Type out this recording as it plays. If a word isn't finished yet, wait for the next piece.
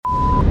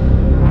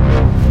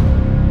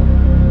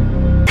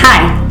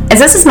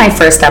this is my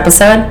first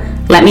episode,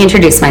 let me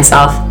introduce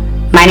myself.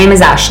 My name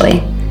is Ashley,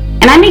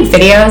 and I make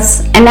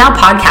videos and now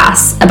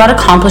podcasts about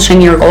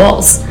accomplishing your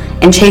goals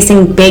and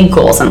chasing big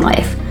goals in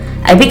life.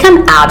 I've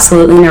become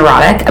absolutely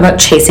neurotic about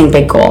chasing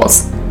big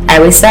goals. I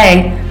always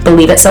say,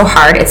 believe it so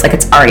hard, it's like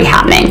it's already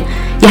happening.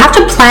 You have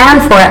to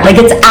plan for it like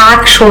it's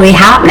actually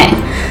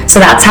happening. So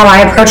that's how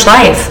I approach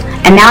life.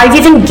 And now I've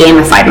even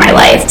gamified my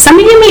life. Some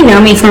of you may know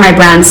me from my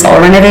brand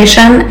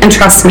Renovation, and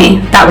trust me,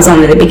 that was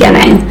only the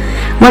beginning.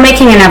 We're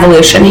making an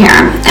evolution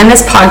here, and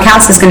this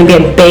podcast is going to be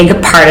a big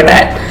part of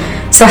it.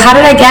 So how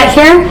did I get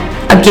here?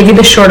 I'll give you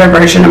the shorter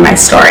version of my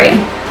story.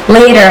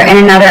 Later,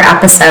 in another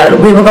episode,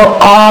 we will go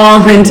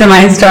all into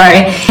my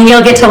story, and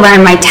you'll get to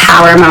learn my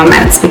tower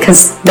moments,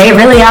 because they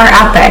really are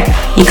epic.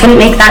 You couldn't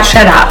make that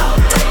shit up.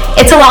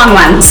 It's a long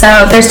one, so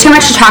there's too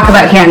much to talk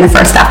about here in the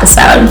first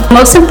episode. The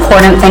most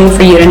important thing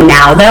for you to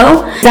know,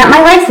 though, is that my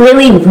life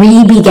really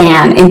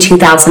re-began in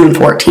 2014.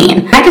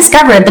 I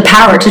discovered the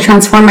power to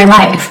transform my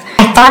life.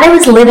 I thought I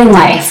was living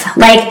life.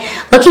 Like,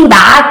 looking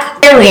back,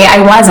 clearly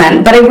I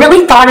wasn't, but I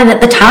really thought it at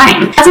the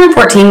time.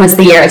 2014 was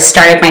the year I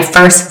started my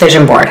first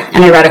vision board,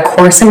 and I read A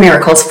Course in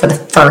Miracles for the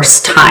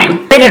first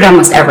time. I did it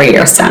almost every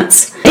year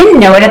since. I didn't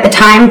know it at the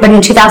time, but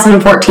in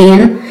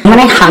 2014, when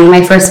I hung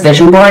my first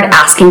vision board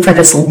asking for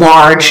this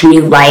large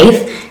new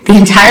life, the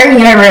entire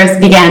universe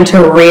began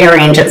to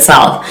rearrange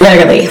itself,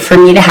 literally, for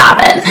me to have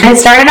it. I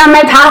started on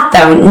my path,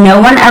 though. No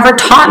one ever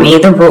taught me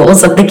the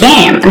rules of the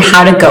game and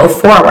how to go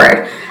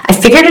forward. I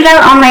figured it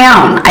out on my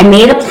own. I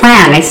made a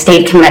plan. I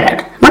stayed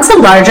committed. Once a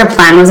larger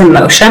plan was in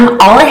motion,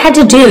 all I had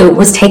to do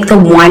was take the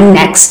one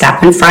next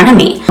step in front of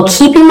me, while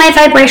keeping my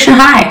vibration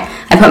high.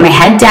 I put my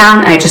head down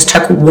and I just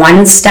took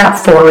one step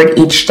forward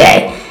each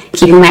day,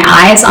 keeping my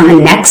eyes on the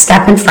next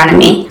step in front of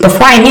me.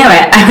 Before I knew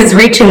it, I was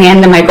reaching the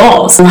end of my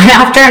goals, one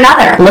after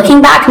another.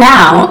 Looking back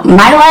now,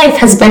 my life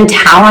has been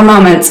tower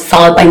moments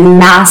followed by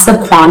massive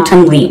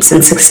quantum leaps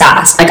in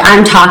success. Like,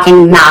 I'm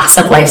talking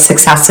massive life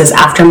successes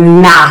after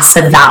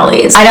massive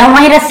valleys. I don't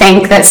want you to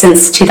think that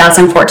since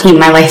 2014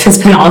 my life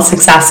has been all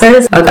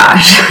successes. Oh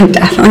gosh,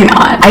 definitely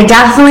not. I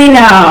definitely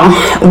know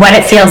what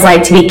it feels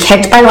like to be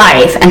kicked by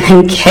life and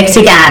then kicked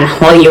again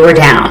while you were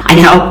down. I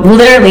know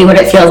literally what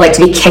it feels like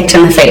to be kicked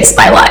in the face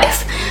by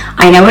life.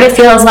 I know what it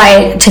feels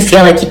like to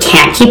feel like you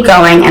can't keep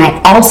going, and I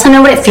also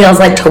know what it feels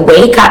like to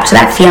wake up to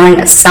that feeling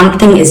that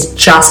something is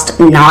just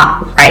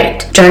not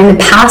right. During the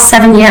past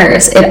 7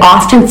 years, it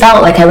often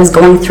felt like I was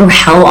going through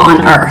hell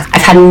on earth.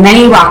 I've had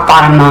many rock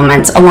bottom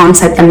moments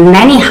alongside the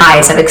many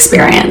highs I've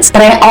experienced,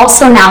 but I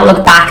also now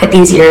look back at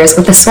these years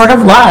with a sort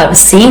of love,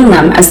 seeing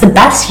them as the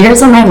best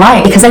years of my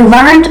life, because I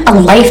learned a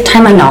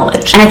lifetime of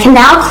knowledge, and I can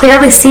now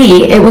clearly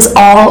see it was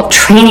all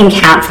training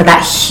camp for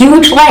that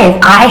huge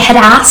life I had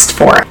asked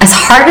for. As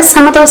hard as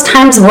some of those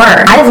times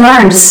were, I've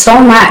learned so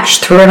much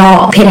through it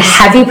all. I paid a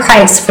heavy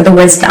price for the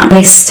wisdom, and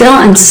I still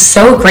am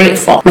so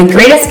grateful. My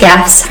greatest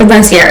gifts from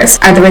those years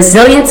are the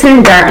resilience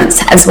and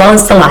endurance, as well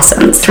as the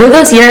lessons. Through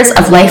those years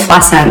of life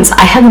lessons,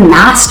 I have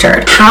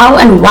mastered how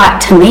and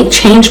what to make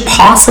change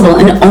possible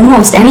in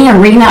almost any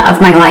arena of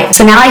my life.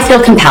 So now I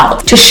feel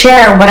compelled to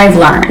share what I've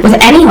learned with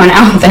anyone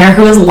out there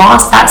who has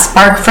lost that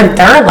spark for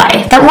their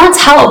life, that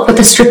wants help with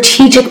a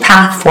strategic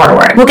path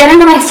forward. We'll get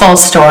into my full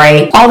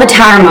story, all the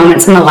tower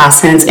moments and the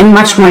lessons, in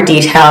much more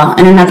detail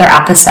in another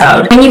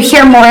episode. When you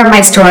hear more of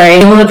my story,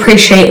 you will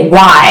appreciate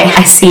why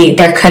I see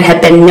there could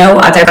have been no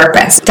other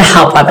purpose to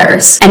help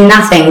others, and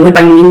nothing would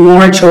bring me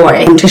more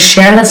joy than to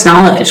share this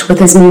knowledge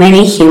with as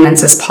many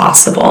humans as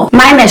possible.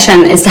 My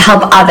mission is to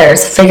help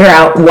others figure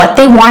out what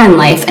they want in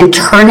life and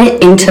turn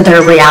it into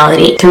their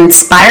reality through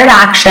inspired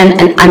action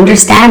and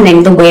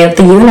understanding the way of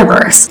the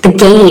universe, the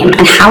game,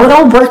 and how it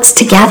all works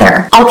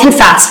together. I'll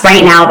confess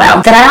right now,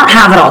 though, that I don't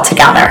have it all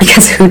together,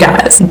 because who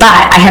does?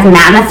 But I have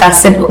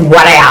manifested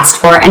what I asked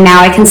for, and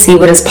now I can see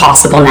what is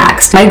possible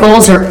next. My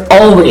goals are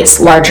always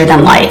larger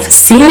than life,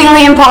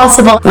 seemingly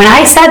impossible when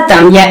I set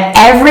them, yet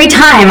every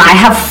time I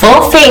have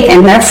full faith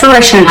in their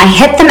fruition, I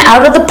hit them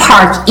out of the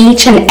park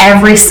each and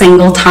every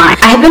single time.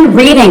 I have been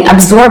reading,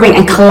 absorbing,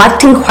 and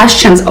collecting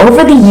questions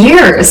over the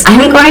years.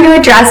 I'm going to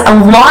address a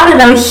lot of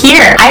them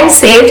here. I've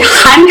saved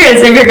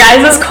hundreds of your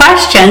guys'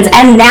 questions,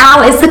 and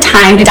now is the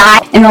time to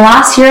dive. In the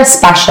last year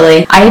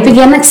especially, I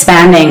began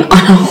expanding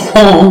on a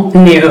whole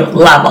new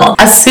level.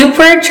 A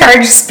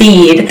supercharged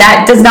speed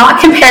that does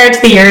not compare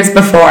to the years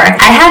before.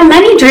 I had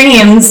many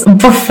dreams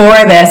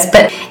before this,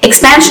 but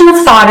expansion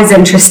of thought is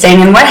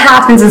interesting, and what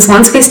happens is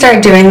once we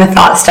start doing, the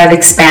thoughts start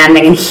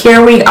expanding, and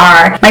here we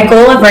are. My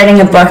goal of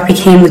writing a book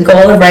became the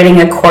goal of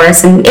writing a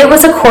course, and it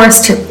was a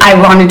course I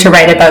wanted to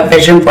write about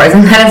vision boards,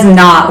 and that is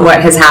not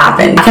what has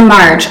happened. In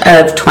March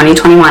of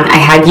 2021, I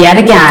had yet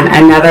again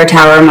another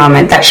tower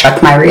moment that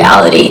shook my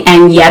reality,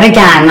 and yet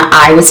again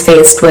I was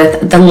faced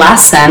with the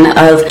lesson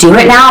of do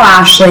it now,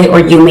 Ashley, or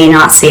you may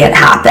not see it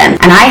happen.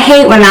 And I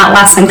hate when that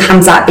lesson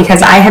comes up,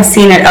 because I have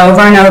seen it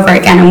over and over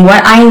again, and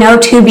what I know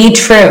to be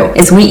true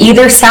is we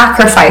either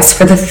sacrifice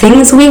for the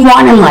things we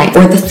want in life,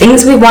 or the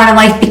things we want in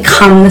life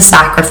become the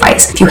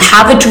sacrifice. If you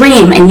have a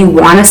dream and you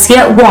want to see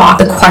it walk,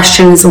 the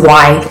question is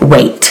why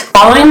wait?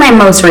 Following my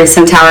most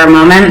recent tower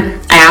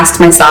moment, I asked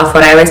myself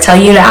what I always tell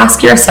you to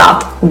ask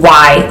yourself.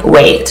 Why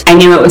wait? I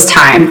knew it was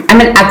time.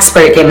 I'm an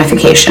expert at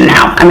gamification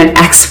now. I'm an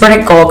expert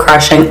at goal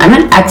crushing. I'm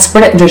an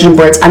expert at vision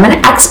boards. I'm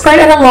an expert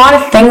at a lot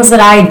of things that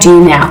I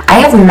do now. I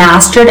have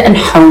mastered and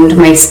honed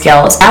my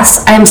skills.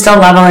 Yes, I am still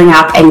leveling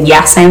up, and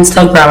yes, I am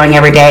still growing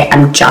every day.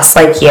 I'm just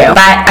like you.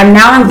 But I'm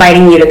now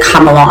inviting you to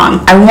come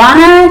along. I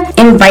want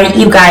to invite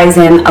you guys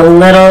in a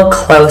little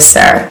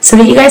closer so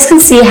that you guys can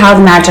see how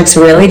the magic's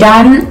really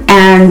done,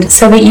 and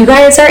so that you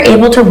guys are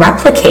able to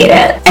replicate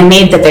it. I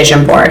made the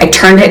vision board. I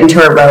turned it into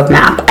a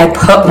roadmap. I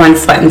put one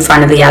foot in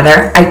front of the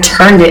other. I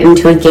turned it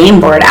into a game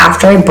board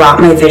after I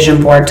brought my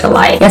vision board to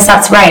life. Yes,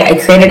 that's right.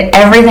 I created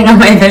everything on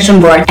my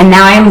vision board, and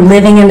now I am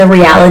living in the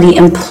reality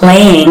and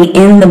playing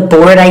in the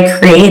board I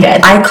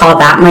created. I call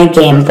that my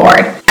game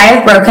board. I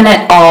have broken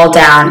it all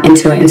down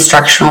into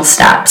instructional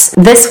steps.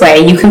 This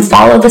way, you can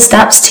follow the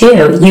steps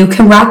too. You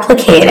can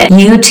replicate it.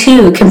 You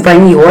too can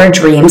bring your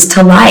dreams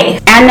to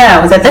life. And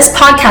know that this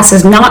podcast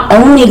is not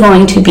only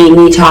going to be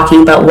me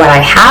talking about what I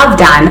have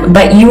done,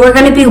 but you are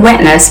going to be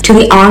witness to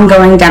the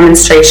ongoing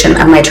demonstration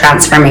of my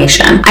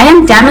transformation. I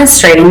am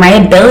demonstrating my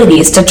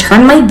abilities to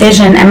turn my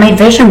vision and my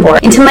vision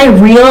board into my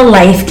real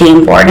life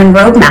game board and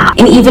roadmap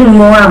in even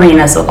more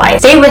arenas of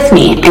life. Stay with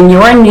me, and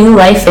your new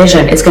life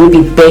vision is going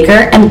to be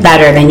bigger and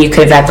better than you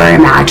could have ever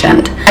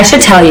imagined. I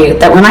should tell you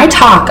that when I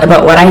talk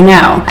about what I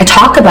know, I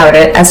talk about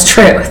it as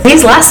truth.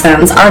 These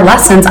lessons are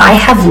lessons I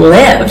have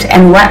lived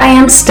and what I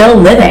am still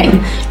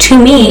living.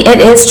 To me, it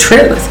is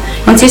truth.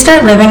 Once you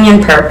start living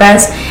in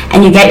purpose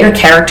and you get your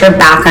character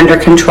back under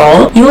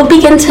control, you will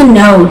begin to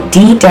know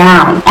deep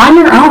down on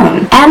your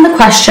own. And the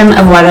question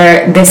of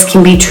whether this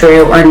can be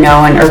true or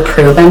known or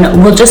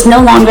proven will just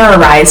no longer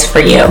arise for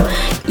you.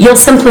 You'll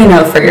simply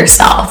know for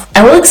yourself.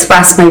 I will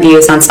express my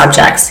views on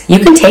subjects. You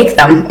can take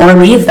them or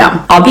leave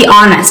them. I'll be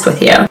honest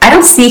with you. I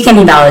don't seek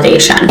any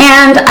validation.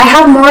 And I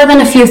have more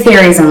than a few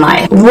theories in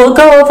life. We'll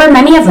go over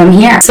many of them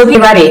here. So be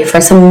ready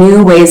for some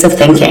new ways of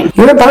thinking.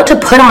 You're about to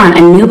put on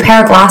a new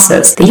pair of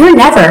glasses that you're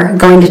never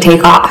going to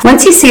take off.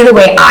 Once you see the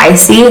way I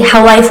see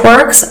how life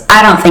works,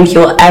 I don't think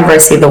you'll ever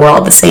see the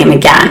world the same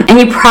again. And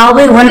you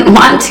probably wouldn't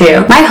want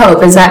to. My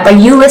hope is that by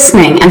you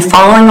listening and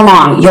following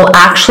along, you'll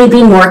actually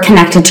be more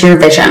connected to your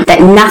vision,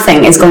 that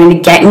nothing is going to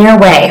get in your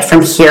way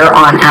from here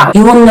on out.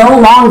 You will no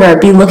longer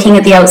be looking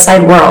at the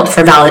outside world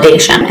for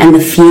validation and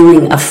the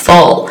feeling of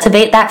full.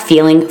 Cultivate that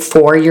feeling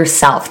for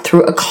yourself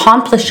through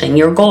accomplishing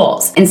your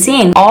goals and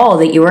seeing all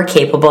that you are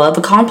capable of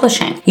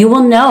accomplishing. You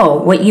will know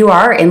what you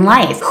are in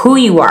life, who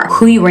you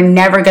are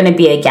never going to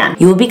be again.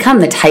 You will become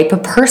the type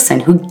of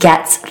person who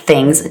gets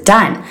things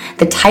done,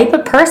 the type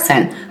of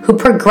person who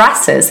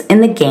progresses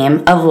in the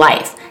game of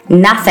life.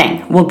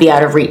 Nothing will be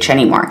out of reach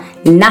anymore.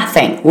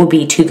 Nothing will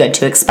be too good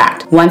to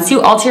expect. Once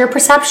you alter your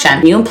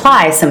perception, you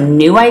apply some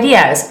new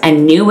ideas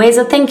and new ways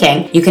of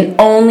thinking, you can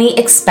only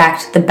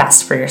expect the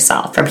best for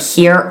yourself from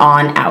here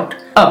on out.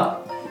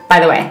 Oh, by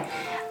the way,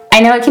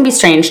 I know it can be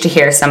strange to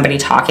hear somebody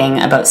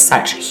talking about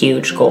such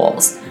huge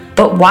goals,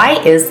 but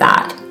why is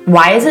that?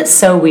 Why is it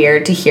so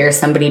weird to hear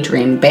somebody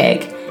dream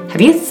big?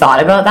 Have you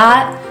thought about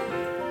that?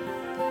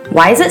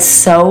 Why is it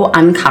so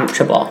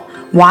uncomfortable?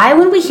 Why,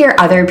 when we hear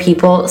other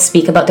people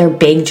speak about their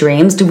big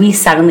dreams, do we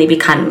suddenly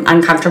become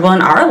uncomfortable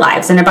in our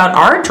lives and about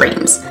our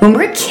dreams? When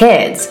we're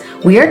kids,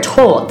 we are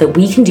told that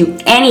we can do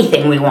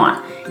anything we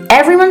want.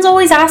 Everyone's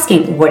always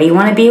asking, what do you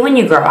want to be when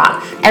you grow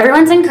up?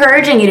 Everyone's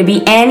encouraging you to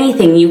be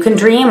anything you can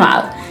dream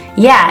of.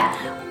 Yet,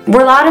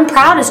 we're loud and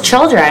proud as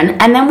children,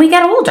 and then we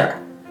get older.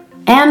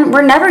 And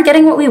we're never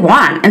getting what we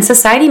want, and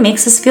society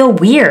makes us feel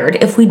weird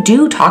if we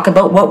do talk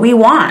about what we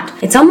want.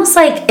 It's almost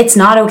like it's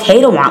not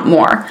okay to want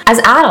more. As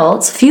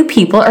adults, few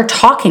people are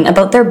talking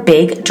about their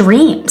big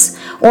dreams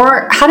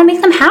or how to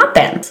make them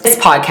happen. This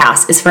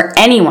podcast is for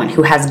anyone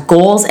who has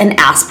goals and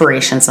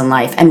aspirations in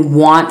life and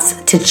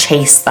wants to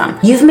chase them.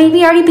 You've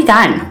maybe already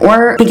begun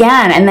or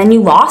began and then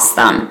you lost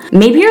them.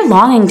 Maybe you're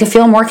longing to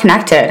feel more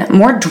connected,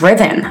 more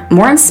driven,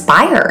 more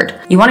inspired.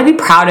 You want to be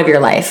proud of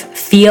your life,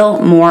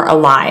 feel more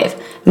alive.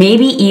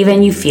 Maybe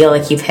even you feel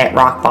like you've hit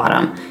rock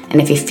bottom.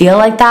 And if you feel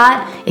like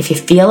that, if you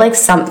feel like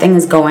something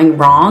is going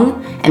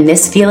wrong, and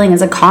this feeling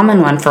is a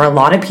common one for a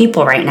lot of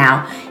people right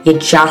now, you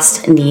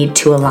just need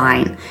to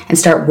align and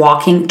start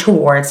walking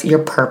towards your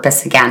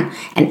purpose again.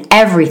 And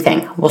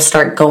everything will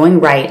start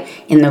going right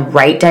in the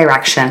right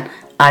direction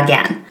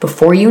again.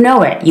 Before you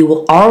know it, you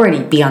will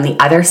already be on the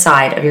other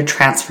side of your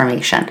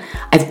transformation.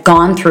 I've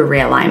gone through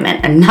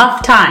realignment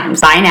enough times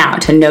by now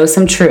to know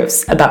some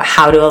truths about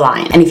how to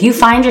align. And if you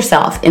find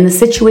yourself in the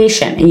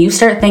situation and you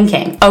start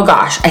thinking, oh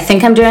gosh, I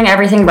think I'm doing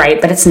everything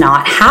right, but it's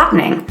not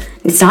happening.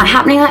 It's not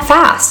happening that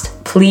fast.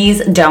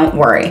 please don't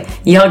worry.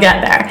 You'll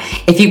get there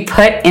if you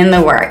put in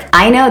the work.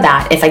 I know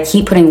that if I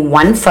keep putting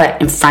one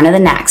foot in front of the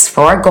next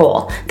for a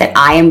goal, that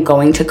I am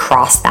going to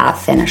cross that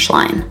finish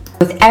line.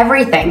 With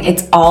everything,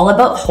 it's all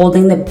about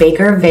holding the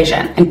bigger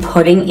vision and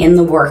putting in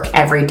the work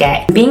every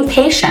day. Being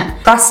patient,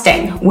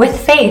 trusting,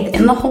 with faith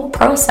in the whole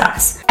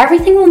process.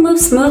 Everything will move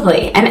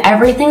smoothly and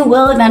everything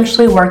will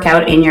eventually work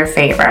out in your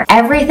favor.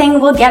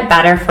 Everything will get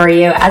better for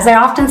you. As I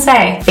often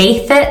say,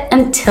 faith it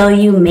until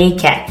you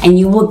make it and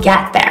you will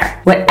get there.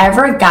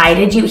 Whatever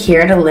guided you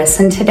here to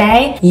listen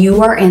today,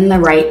 you are in the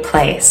right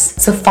place.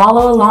 So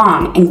follow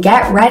along and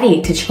get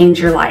ready to change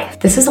your life.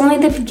 This is only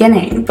the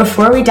beginning.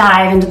 Before we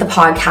dive into the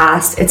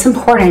podcast, it's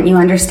important you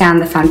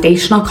understand the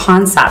foundational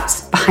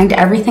concepts behind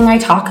everything I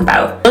talk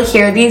about. You'll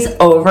hear these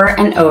over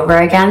and over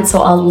again,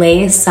 so I'll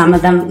lay some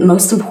of the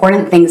most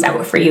important things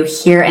out for you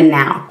here and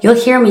now. You'll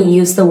hear me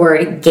use the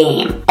word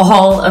game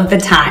all of the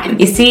time.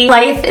 You see,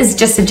 life is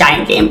just a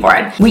giant game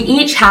board. We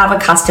each have a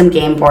custom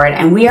game board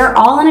and we are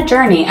all on a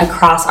journey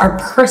across our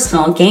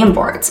personal game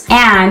boards.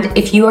 And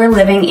if you are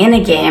living in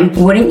a game,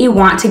 wouldn't you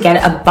want to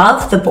get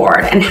above the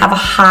board and have a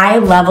high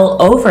level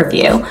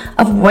overview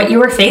of what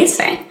you are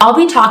facing? I'll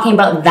be talking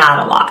about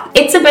that a lot.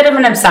 It's a bit of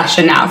an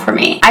obsession now for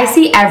me. I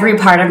see every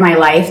part of my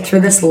life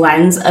through this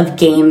lens of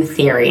game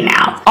theory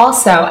now.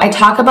 Also, I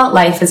talk about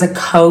life as a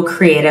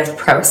co-creative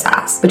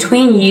process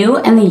between you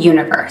and the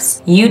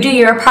universe. You do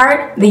your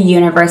part, the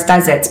universe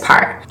does its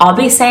part. I'll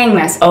be saying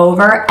this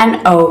over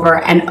and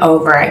over and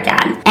over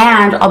again.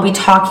 And I'll be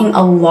talking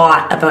a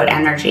lot about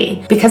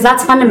energy because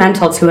that's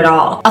fundamental to it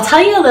all. I'll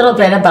tell you a little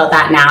bit about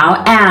that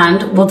now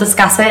and we'll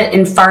discuss it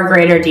in far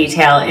greater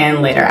detail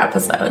in later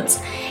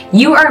episodes.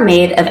 You are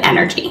made of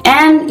energy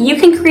and you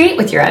can create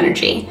with your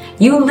energy.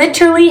 You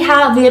literally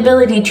have the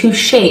ability to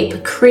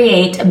shape,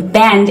 create,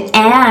 bend,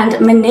 and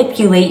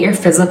manipulate your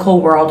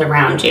physical world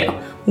around you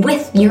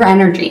with your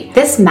energy.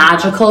 This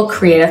magical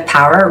creative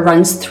power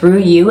runs through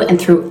you and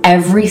through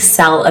every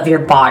cell of your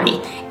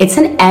body. It's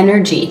an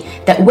energy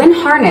that when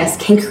harnessed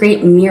can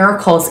create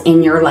miracles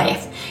in your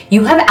life.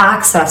 You have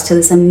access to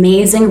this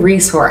amazing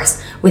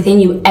resource within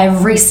you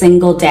every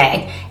single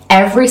day.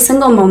 Every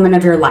single moment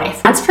of your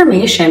life.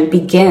 Transformation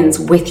begins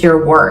with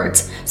your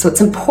words. So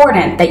it's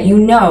important that you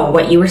know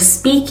what you are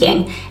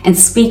speaking and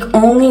speak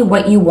only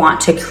what you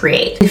want to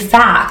create. In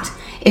fact,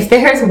 if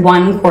there's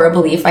one core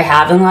belief I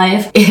have in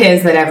life, it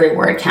is that every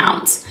word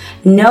counts.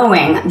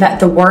 Knowing that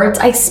the words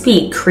I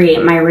speak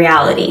create my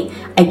reality,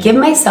 I give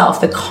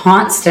myself the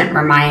constant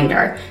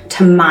reminder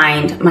to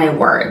mind my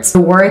words.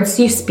 The words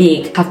you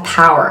speak have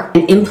power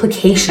and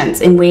implications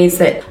in ways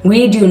that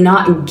we do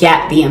not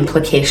get the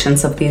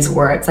implications of these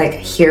words. Like,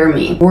 hear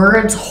me.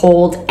 Words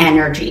hold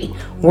energy.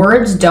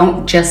 Words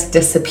don't just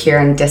disappear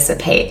and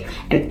dissipate.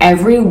 And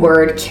every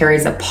word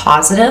carries a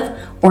positive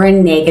or a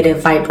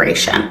negative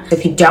vibration.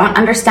 If you don't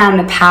understand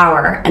the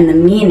power and the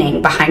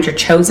meaning behind your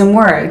chosen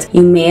words,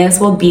 you may as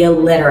well be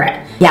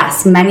illiterate.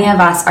 Yes, many of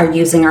us are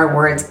using our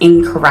words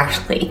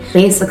incorrectly,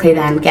 basically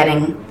then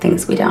getting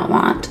things we don't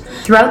want.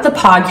 Throughout the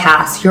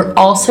podcast, you're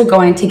also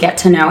going to get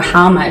to know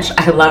how much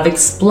I love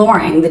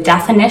exploring the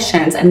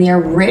definitions and the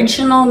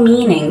original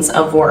meanings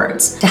of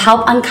words to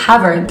help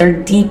uncover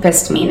their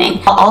deepest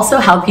meaning. I'll also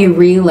help you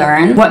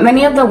relearn what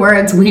many of the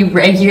words we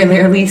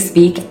regularly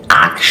speak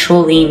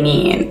actually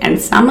mean, and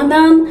some of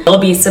them you'll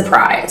be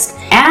surprised.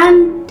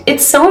 And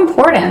it's so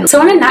important.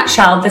 So in a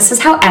nutshell, this is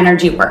how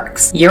energy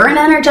works. You're an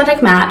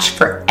energetic match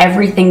for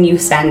everything you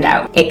send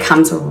out. It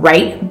comes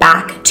right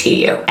back to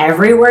you.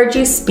 Every word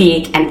you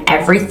speak and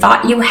every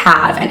thought you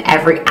have and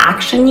every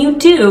action you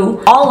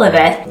do, all of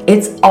it,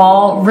 it's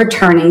all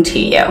returning to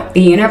you.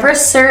 The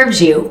universe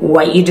serves you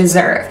what you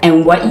deserve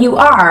and what you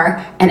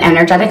are an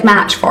energetic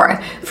match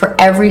for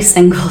every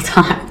single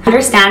time.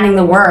 Understanding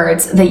the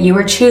words that you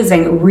are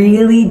choosing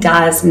really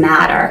does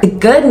matter. The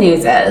good news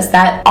is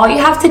that all you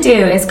have to do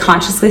is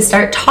consciously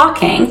start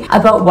talking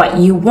about what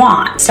you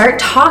want. Start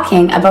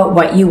talking about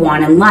what you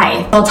want in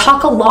life. I'll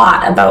talk a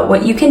lot about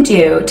what you can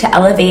do to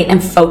elevate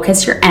and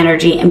focus your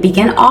energy and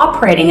begin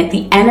operating at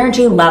the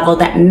energy level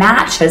that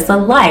matches the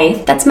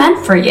life that's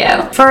meant for you.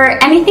 For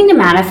anything to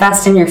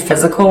manifest in your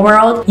physical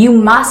world, you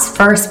must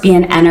first be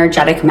an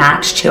energetic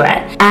match to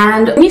it.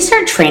 And when you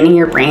start training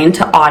your brain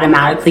to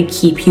automatically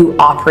keep you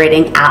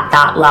operating at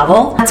that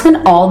level, that's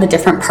when all the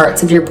different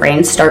parts of your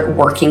brain start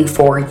working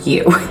for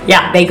you.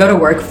 Yeah, they go to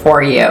work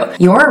for you.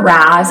 Your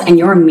RAS and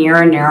your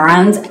mirror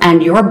neurons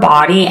and your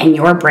body and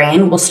your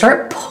brain will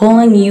start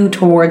pulling you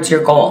towards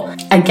your goal.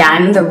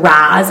 Again, the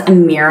RAS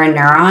and mirror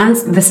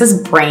neurons, this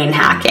is brain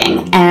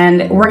hacking.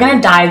 And we're going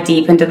to dive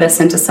deep into this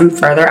into some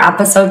further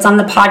episodes on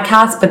the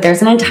podcast, but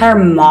there's an entire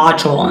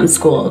module in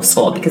School of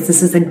Soul because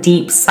this is a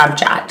deep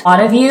subject. A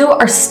lot of you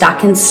are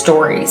stuck in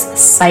stories,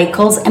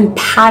 cycles, and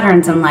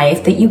patterns in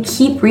life that you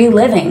keep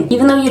reliving,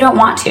 even though you don't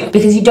want to,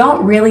 because you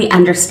don't really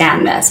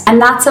understand this.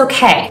 And that's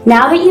okay.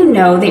 Now that you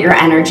know that your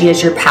energy is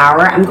is your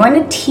power, I'm going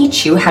to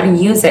teach you how to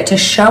use it to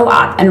show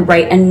up and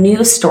write a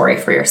new story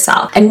for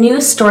yourself. A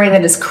new story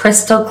that is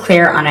crystal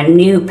clear on a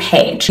new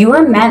page. You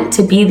are meant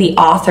to be the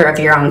author of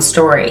your own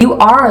story. You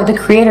are the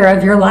creator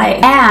of your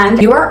life.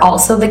 And you are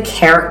also the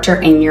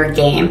character in your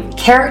game.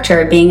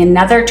 Character being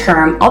another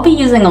term I'll be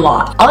using a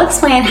lot. I'll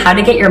explain how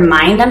to get your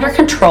mind under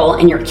control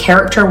and your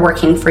character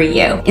working for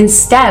you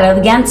instead of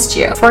against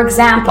you. For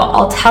example,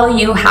 I'll tell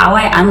you how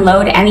I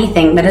unload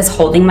anything that is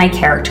holding my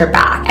character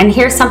back. And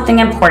here's something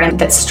important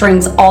that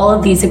strings all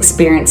of these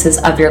experiences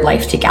of your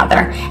life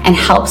together and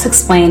helps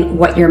explain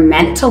what you're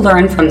meant to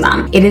learn from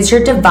them. It is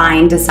your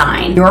divine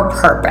design, your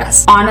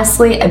purpose.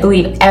 Honestly, I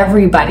believe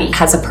everybody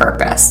has a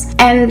purpose,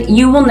 and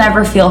you will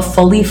never feel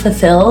fully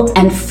fulfilled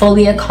and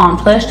fully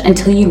accomplished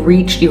until you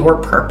reach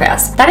your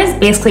purpose. That is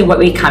basically what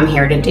we come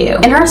here to do.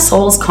 In our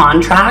soul's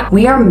contract,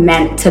 we are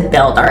meant to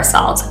build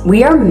ourselves.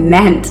 We are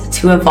meant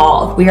to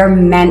evolve. We are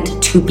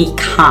meant to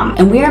become,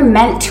 and we are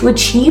meant to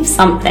achieve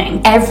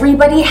something.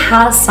 Everybody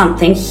has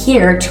something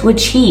here to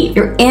achieve.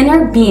 Your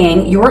inner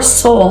being, your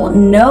soul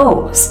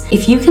knows.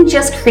 If you can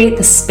just create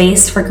the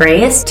space for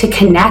grace to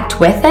connect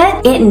with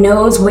it, it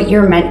knows what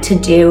you're meant to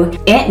do.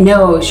 It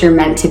knows you're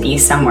meant to be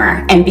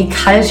somewhere. And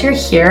because you're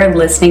here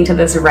listening to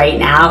this right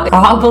now,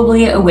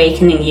 probably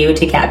awakening you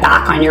to get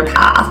back on your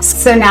path.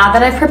 So now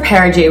that I've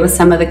prepared you with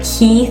some of the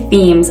key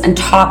themes and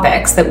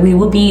topics that we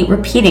will be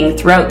repeating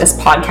throughout this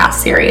podcast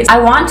series, I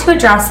want to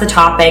address the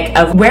topic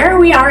of where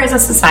we are as a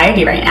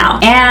society right now.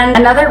 And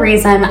another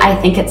reason I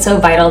think it's so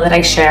vital that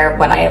I share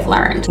what I have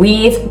learned.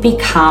 We've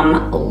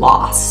become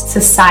lost.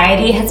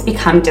 Society has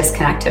become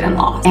disconnected and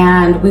lost.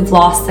 And we've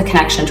lost the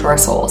connection to our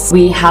souls.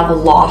 We have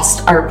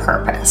lost our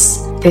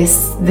purpose.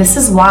 This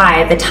is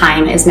why the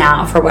time is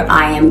now for what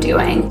I am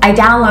doing. I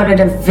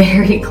downloaded a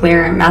very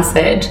clear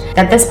message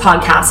that this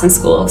podcast and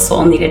School of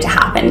Soul needed to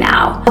happen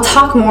now. I'll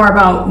talk more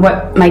about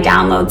what my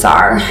downloads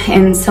are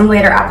in some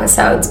later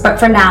episodes, but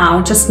for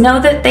now, just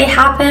know that they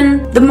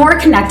happen. The more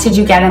connected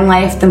you get in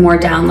life, the more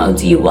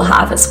downloads you will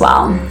have as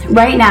well.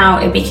 Right now,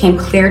 it became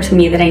clear to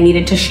me that I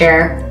needed to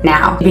share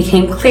now. It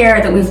became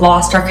clear that we've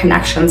lost our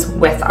connections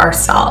with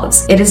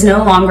ourselves. It is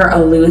no longer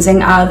a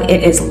losing of,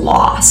 it is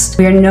lost.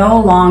 We are no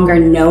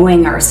longer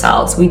knowing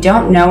ourselves. We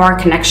don't know our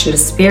connection to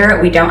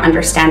spirit. We don't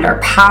understand our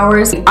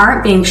powers. We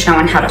aren't being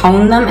shown how to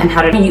hone them and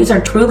how to use our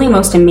truly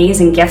most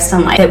amazing gifts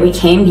in life that we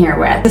came here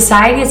with.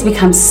 Society has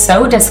become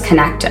so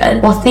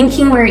disconnected while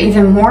thinking we're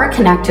even more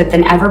connected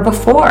than ever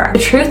before. The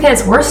truth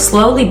is, we're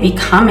slowly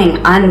becoming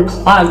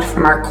unplugged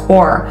from our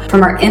core,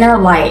 from our inner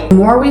light. The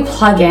more we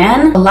plug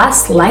in, the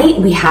less light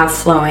we have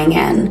flowing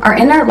in. Our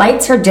inner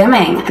lights are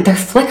dimming. They're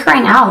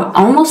flickering out,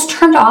 almost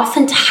turned off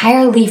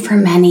entirely for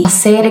many. I'll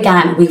say it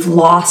again. We've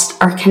lost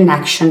our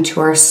connection to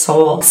our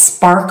soul.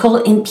 Sparkle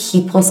in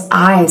people's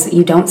eyes that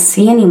you don't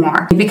see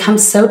anymore. You become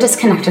so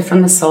disconnected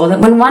from the soul that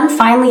when one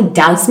finally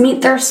does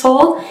meet their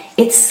soul,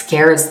 it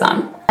scares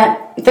them. But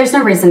there's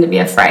no reason to be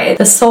afraid.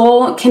 The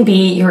soul can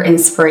be your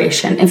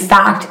inspiration. In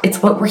fact,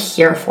 it's what we're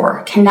here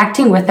for.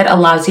 Connecting with it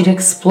allows you to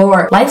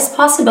explore life's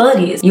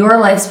possibilities, your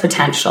life's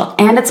potential,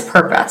 and its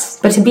purpose.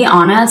 But to be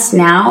honest,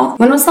 now,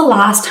 when was the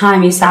last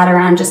time you sat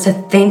around just to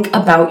think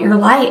about your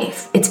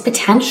life, its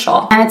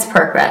potential, and its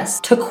purpose?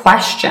 To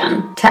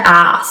question, to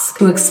ask,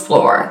 to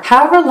explore.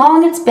 However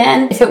long it's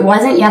been, if it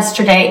wasn't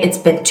yesterday, it's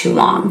been too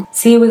long.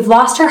 See, we've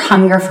lost our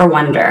hunger for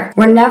wonder.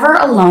 We're never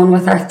alone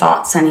with our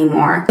thoughts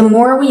anymore. The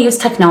more we use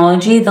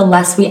technology, the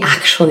less we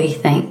actually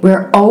think.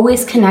 We're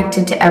always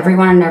connected to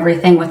everyone and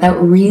everything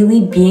without really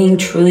being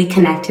truly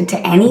connected to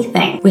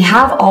anything. We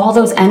have all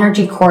those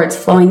energy cords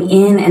flowing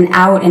in and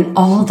out in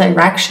all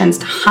directions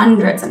to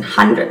hundreds and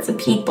hundreds of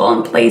people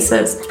and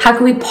places. How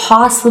can we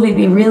possibly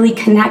be really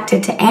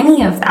connected to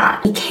any of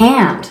that? We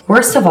can't.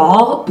 Worst of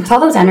all, with all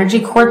those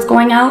energy cords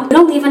going out, we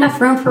don't leave enough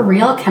room for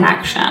real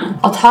connection.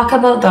 I'll talk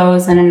about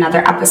those in another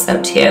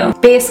episode too.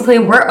 Basically,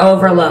 we're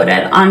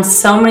overloaded on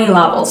so many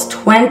levels,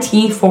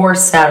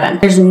 24/7.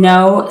 There's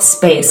no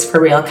space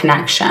for real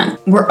connection.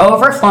 We're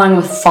overflowing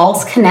with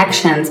false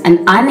connections and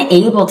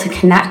unable to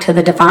connect to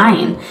the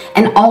divine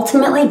and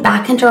ultimately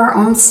back into our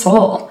own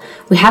soul.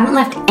 We haven't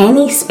left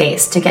any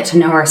space to get to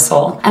know our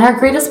soul and our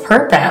greatest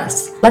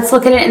purpose. Let's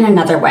look at it in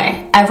another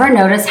way. Ever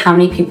notice how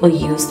many people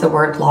use the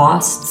word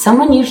lost?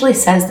 Someone usually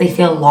says they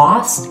feel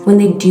lost when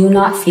they do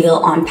not feel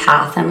on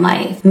path in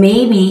life.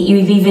 Maybe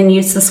you've even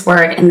used this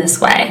word in this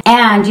way,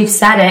 and you've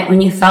said it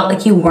when you felt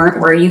like you weren't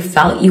where you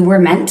felt you were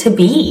meant to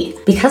be.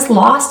 Because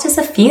lost is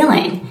a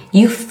feeling.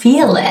 You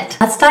feel it.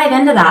 Let's dive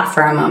into that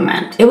for a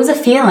moment. It was a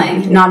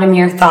feeling, not a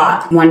mere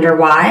thought. Wonder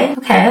why?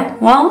 Okay,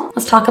 well,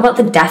 let's talk about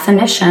the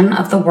definition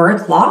of the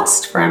word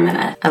lost for a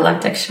minute. I love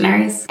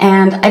dictionaries.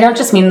 And I don't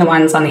just mean the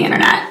ones on the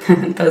internet.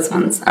 Those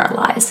ones are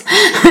lies.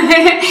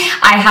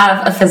 I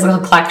have a physical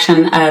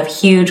collection of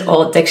huge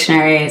old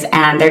dictionaries,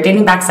 and they're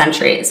dating back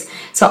centuries.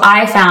 So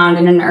I found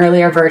in an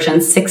earlier version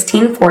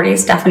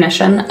 1640s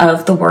definition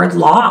of the word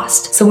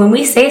lost. So when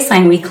we say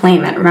something, we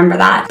claim it. Remember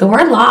that. The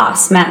word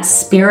lost meant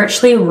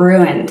spiritually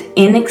ruined,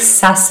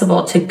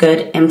 inaccessible to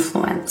good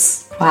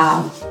influence.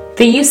 Wow.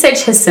 The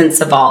usage has since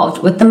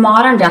evolved, with the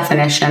modern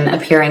definition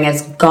appearing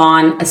as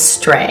gone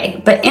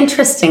astray. But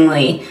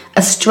interestingly,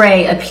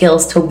 astray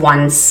appeals to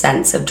one's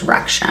sense of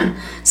direction.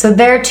 So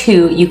there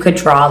too, you could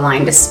draw a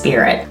line to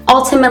spirit.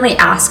 Ultimately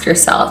ask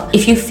yourself,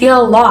 if you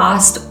feel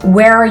lost,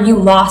 where are you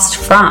lost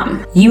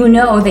from? You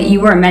know that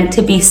you were meant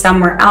to be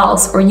somewhere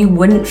else, or you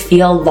wouldn't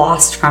feel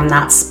lost from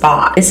that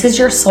spot. This is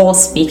your soul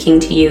speaking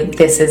to you.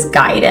 This is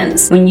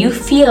guidance. When you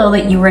feel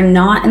that you are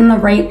not in the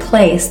right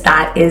place,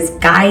 that is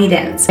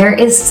guidance. There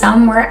is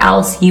somewhere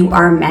else you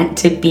are meant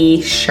to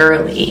be,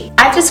 surely.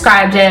 I've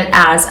described it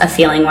as a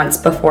feeling once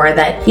before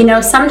that,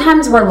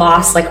 sometimes we're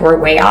lost, like we're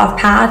way off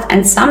path,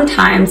 and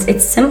sometimes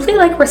it's simply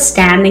like we're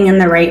standing in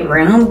the right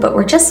room, but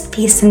we're just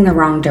facing the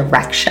wrong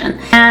direction.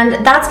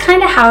 And that's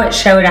kind of how it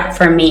showed up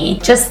for me.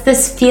 Just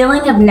this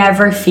feeling of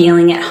never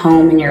feeling at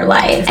home in your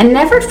life and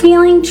never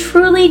feeling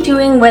truly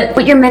doing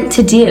what you're meant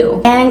to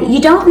do. And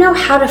you don't know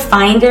how to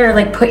find it or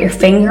like put your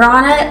finger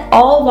on it,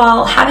 all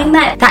while having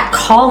that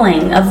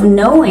calling of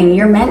knowing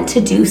you're meant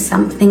to do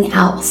something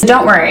else. So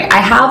don't worry, I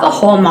have a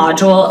whole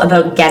module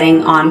about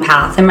getting on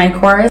path in my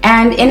course,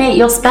 and in it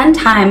you'll spend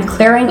time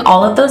clearing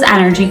all of those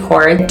energy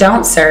cords that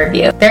don't serve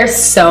you. There's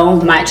so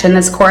much in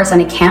this course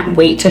and I can't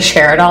wait to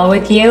share it all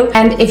with you.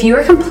 And if you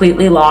are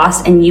completely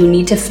lost and you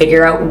need to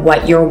figure out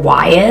what your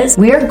why is,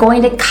 we are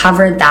going to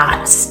cover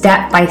that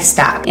step by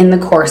step in the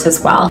course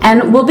as well.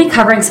 And we'll be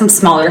covering some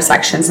smaller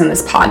sections in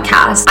this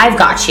podcast. I've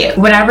got you.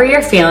 Whatever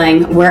you're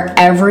feeling,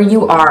 wherever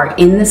you are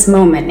in this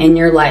moment in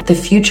your life, the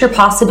future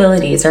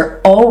possibilities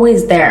are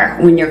always there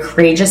when you're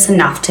courageous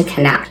enough to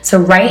connect. So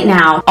right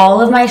now,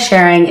 all of my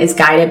sharing is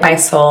guided by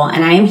soul,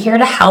 and I am here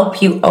to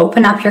help you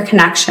open up your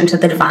connection to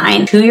the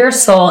divine, to your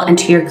soul, and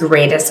to your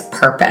greatest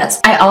purpose.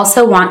 I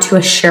also want to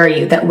assure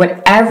you that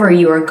whatever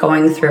you are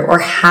going through or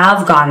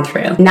have gone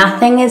through,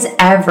 nothing is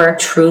ever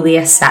truly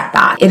a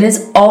setback. It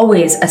is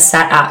always a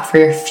setup for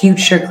your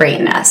future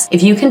greatness.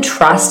 If you can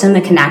trust in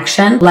the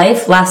connection,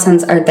 life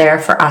lessons are there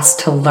for us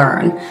to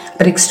learn.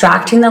 But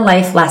extracting the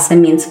life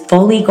lesson means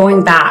fully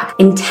going back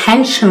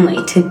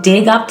intentionally to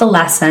dig up the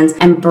lessons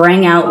and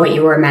bring out what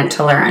you were meant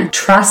to learn.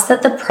 Trust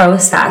that the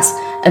process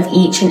of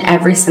each and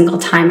every single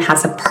time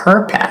has a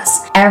purpose.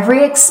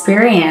 Every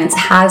experience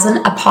has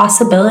a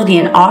possibility,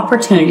 an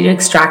opportunity to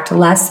extract a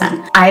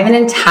lesson. I have an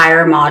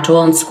entire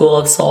module in School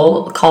of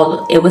Soul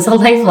called It Was a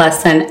Life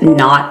Lesson,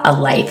 Not a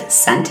Life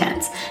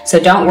Sentence. So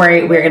don't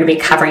worry, we're going to be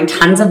covering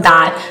tons of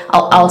that.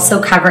 I'll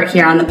also cover it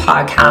here on the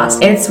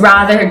podcast. It's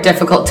rather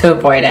difficult to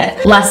avoid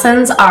it.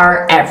 Lessons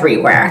are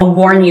everywhere. I'll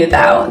warn you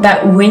though,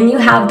 that when you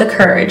have the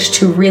courage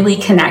to really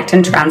connect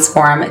and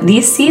transform,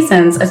 these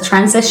seasons of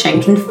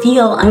transition can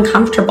feel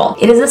uncomfortable.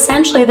 It is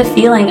essentially the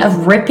feeling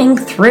of ripping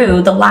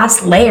through the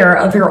last layer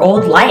of your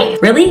old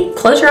life. Really,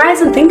 close your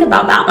eyes and think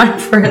about that one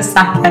for a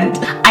second.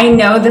 I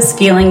know this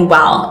feeling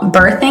well.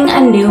 Birthing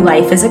a new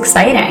life is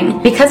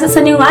exciting because it's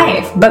a new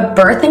life, but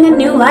birthing a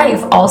new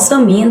life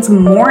also means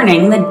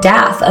mourning the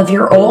death of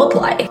your old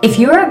life. If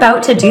you are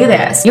about to do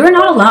this, you are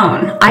not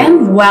alone. I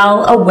am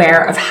well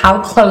aware of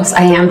how close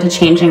I am to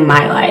changing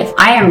my life.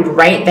 I am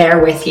right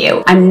there with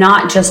you. I'm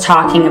not just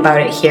talking about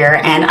it here,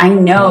 and I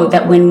know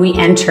that when we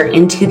enter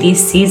into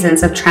these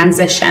seasons of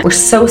transition, we're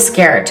so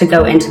scared to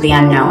go into the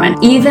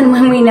unknown, even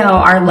when we know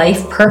our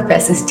life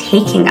purpose is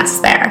taking us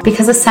there,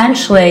 because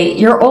essentially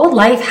your old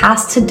life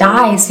has to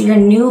die so your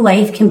new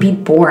life can be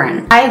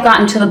born. I have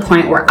gotten to the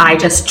point where I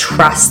just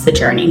trust the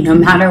journey no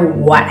matter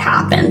what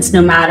happens,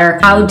 no matter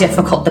how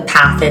difficult the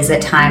path is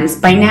at times.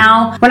 By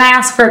now, when I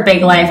ask for a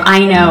big life, I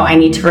know I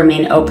need to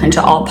remain open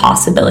to all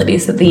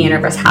possibilities that the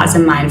universe has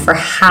in mind for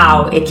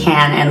how it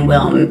can and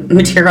will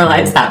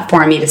materialize that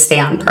for me to stay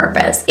on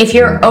purpose. If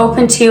you're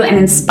open to and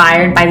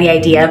inspired by the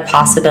idea of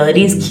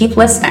possibilities, keep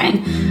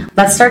listening.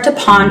 Let's start to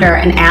ponder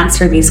and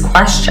answer these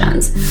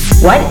questions.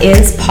 What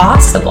is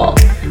possible?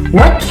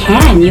 What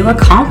can you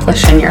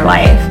accomplish in your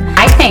life?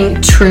 I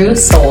think true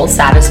soul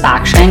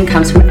satisfaction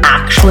comes from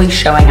actually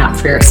showing up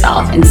for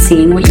yourself and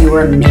seeing what you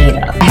were made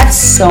of. I have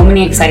so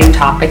many exciting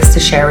topics to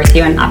share with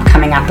you in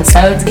upcoming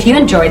episodes. If you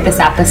enjoyed this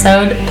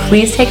episode,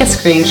 please take a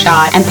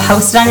screenshot and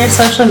post it on your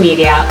social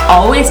media.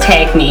 Always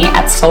tag me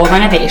at Soul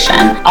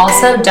Renovation.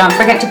 Also, don't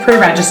forget to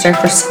pre-register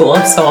for School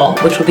of Soul,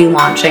 which will be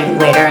launching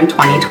later in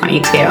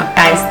 2022.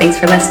 Guys, thanks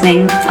for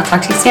listening. I'll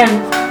talk to you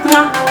soon.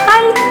 Bye.